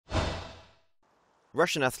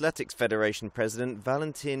Russian Athletics Federation President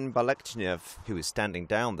Valentin Balakhnichev, who is standing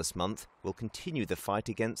down this month, will continue the fight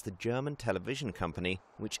against the German television company,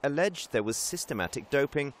 which alleged there was systematic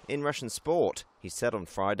doping in Russian sport, he said on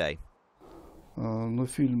Friday.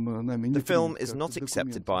 The film is not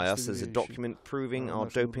accepted by us as a document proving our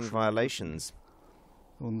doping violations.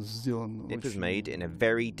 It was made in a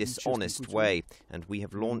very dishonest way, and we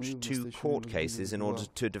have launched 2 court cases in order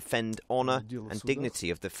to defend honor and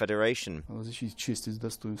dignity of the federation.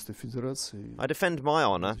 I defend my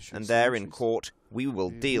honor, and there in court we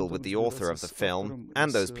will deal with the author of the film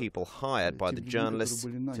and those people hired by the journalists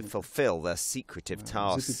to fulfill their secretive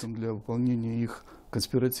tasks.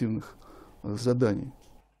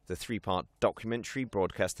 The 3-part documentary,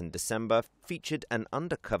 broadcast in December, featured an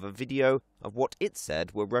undercover video of what it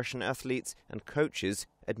said were Russian athletes and coaches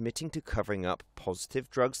admitting to covering up positive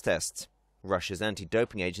drugs tests. Russia's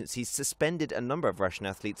anti-doping agency suspended a number of Russian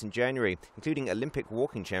athletes in January, including Olympic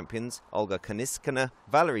walking champions Olga Kaniskina,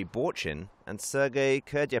 Valery Borchin and Sergei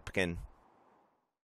Kurdyapkin.